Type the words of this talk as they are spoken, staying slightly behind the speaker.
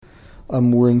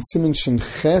We're in Siman Shin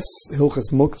Ches,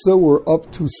 Hilchas Muktzah. We're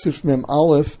up to Sif Mem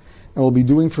Aleph, and we'll be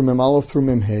doing from Mem Aleph through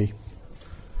Mem Hey.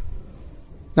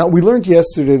 Now, we learned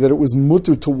yesterday that it was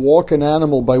mutter to walk an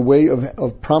animal by way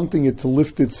of prompting it to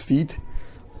lift its feet,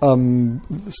 so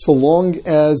long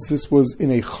as this was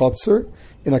in a chotzer.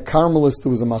 In a Carmelist, there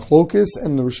was a machlokis,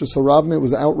 and the Rosh Hashanah, it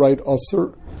was outright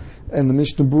usur. And the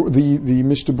Mishnah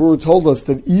Berurah told us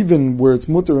that even where it's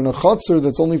mutter in a chotzer,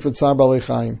 that's only for tzar balei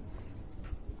chaim.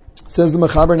 Says the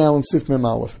Mechaber now in Sif Mem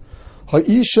Aleph.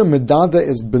 Ha'isha medada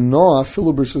es benoah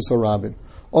filu b'reshus harabim.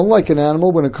 Unlike an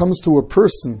animal, when it comes to a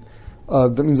person,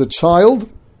 that means a child,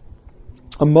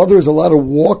 a mother is allowed to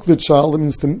walk the child. That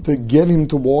means to get him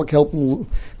to walk, help him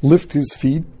lift his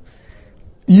feet,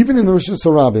 even in the Reshus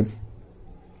Harabim.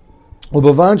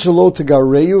 U'bavan shelo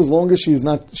tegareyu, as long as she is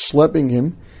not schlepping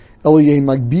him. Eliyeh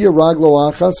magbia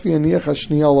raglo achas v'yaniach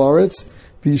hashniya al aretz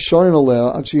v'yishoyin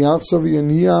aleh ad sheyatso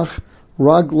v'yaniach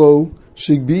raglo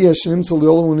shigbi hashnimtza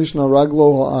li'olam u'nishna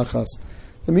raglo ha'achas.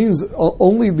 That means the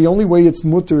only way it's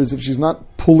mutter is if she's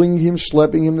not pulling him,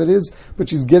 schlepping him, that is, but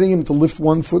she's getting him to lift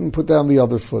one foot and put down the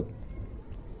other foot.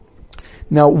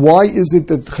 Now, why is it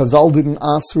that Chazal didn't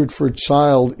answer it for a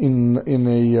child in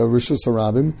a Rishus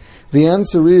Harabim? The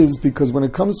answer is because when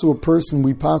it comes to a person,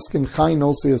 we paskin chai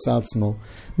noseas atzmo.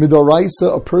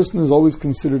 Midoraisa, a person is always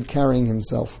considered carrying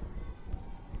himself.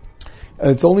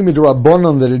 It's only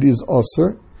midorabonon that it is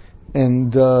osir.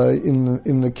 And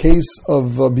in the case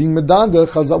of being medada,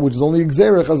 Chazal, which is only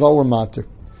exerah, Chazal were mater.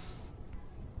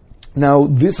 Now,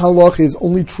 this halach is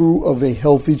only true of a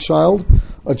healthy child,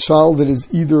 a child that is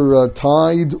either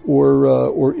tied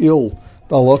or ill.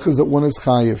 The halach is that one is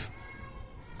chayiv.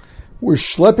 Where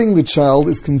schlepping the child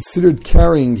is considered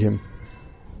carrying him,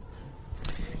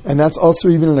 and that's also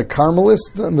even in a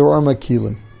Carmelist, and there are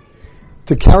makilim.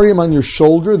 To carry him on your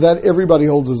shoulder, that everybody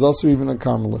holds as also even a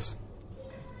Carmelist.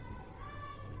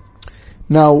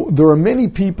 Now, there are many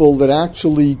people that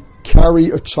actually carry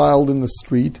a child in the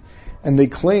street, and they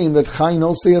claim that chai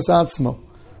noseas atzmo,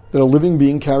 that a living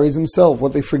being carries himself.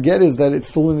 What they forget is that it's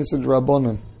still in Isid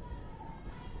Rabbanan.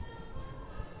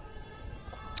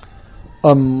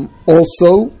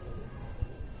 Also,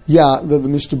 the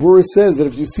Mishnah Berurah says that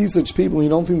if you see such people and you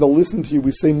don't think they'll listen to you,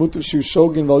 we say mutav shu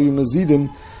shogin val yu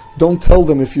mazidim. Don't tell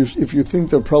them if you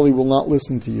think they probably will not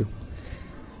listen to you.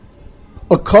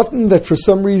 A cotton that for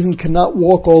some reason cannot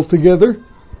walk altogether,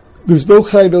 there's no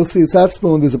chai noseas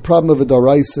atzmo, and there's a problem of a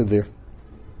daraisa there.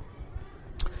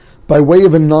 By way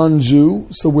of a non-Jew,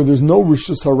 so where there's no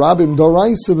Rishus Harabim,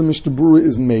 daraisa, the Mishnah Berurah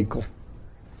is mekel.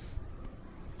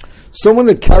 Someone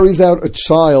that carries out a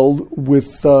child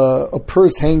with a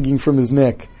purse hanging from his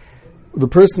neck, the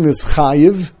person is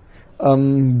chayiv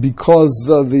because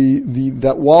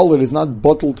that wallet is not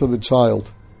bottled to the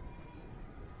child.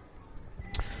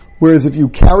 Whereas if you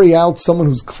carry out someone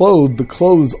who's clothed, the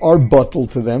clothes are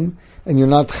bottled to them, and you're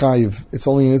not chayiv. It's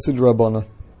only an Isid Rabbana.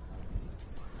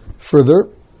 Further,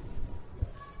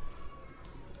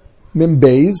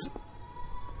 Membeis,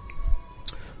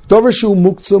 Dover shu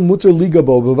muktzah muter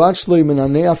ligabo b'vachlei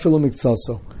menanei afilu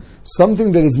mikzaso.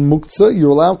 Something that is muktzah,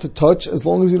 you're allowed to touch as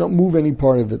long as you don't move any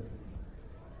part of it.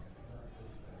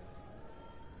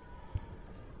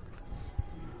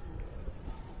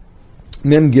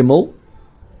 Mem gimel.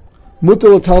 Mutter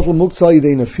l'taltal muktzah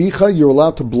yidei neficha, you're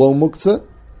allowed to blow muktzah.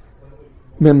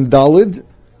 Mem dalid,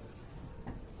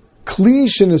 kli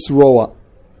shenis roa,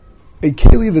 a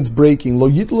keli that's breaking. Lo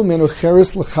yitlu menu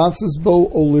cheres l'chatzes bo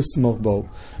o lismoch bo.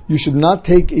 You should not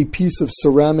take a piece of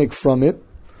ceramic from it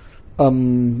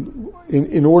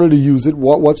in order to use it.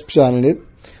 What's pshat in it?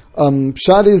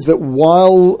 Pshat is that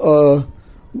while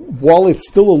it's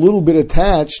still a little bit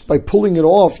attached, by pulling it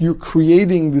off, you're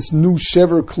creating this new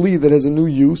shever kli that has a new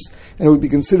use, and it would be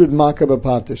considered makah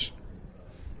b'patish.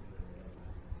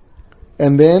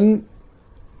 And then,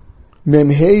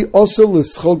 memhei osel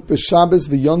l'schok b'shabes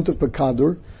v'yontav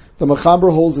b'kadur. The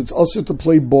Mechaber holds it's also to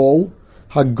play ball.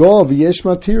 Hagav v'yesh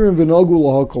matirim v'nogu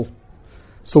l'hakol.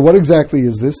 So what exactly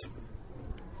is this?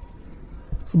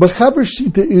 The Mechaber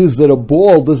shita is that a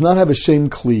ball does not have a shem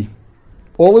kli.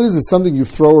 All it is something you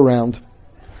throw around.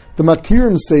 The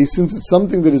Matirim say, since it's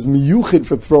something that is miyuchid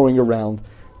for throwing around,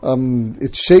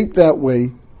 it's shaped that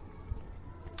way,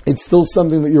 it's still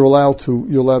something that you're allowed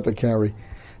to carry.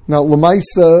 Now,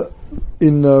 Lamaisa,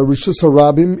 in Rishus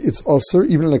Harabim, it's Osir,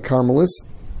 even in a Carmelist.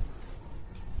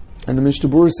 And the Mishnah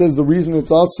Berurah says the reason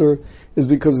it's Osir is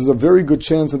because there's a very good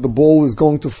chance that the ball is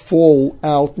going to fall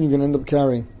out and you're going to end up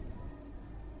carrying.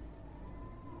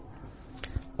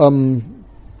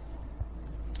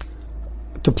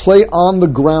 To play on the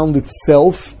ground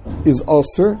itself is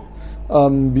osir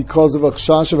because of a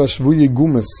chashav ashvuye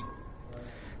gumis.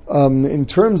 In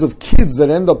terms of kids that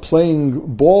end up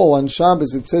playing ball on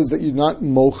Shabbos, it says that you're not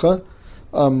mocha.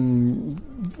 You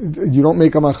don't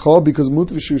make a macha because mut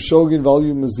v'shir shogin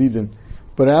value mazidin.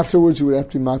 But afterwards, you would have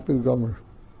to be makbid gomer.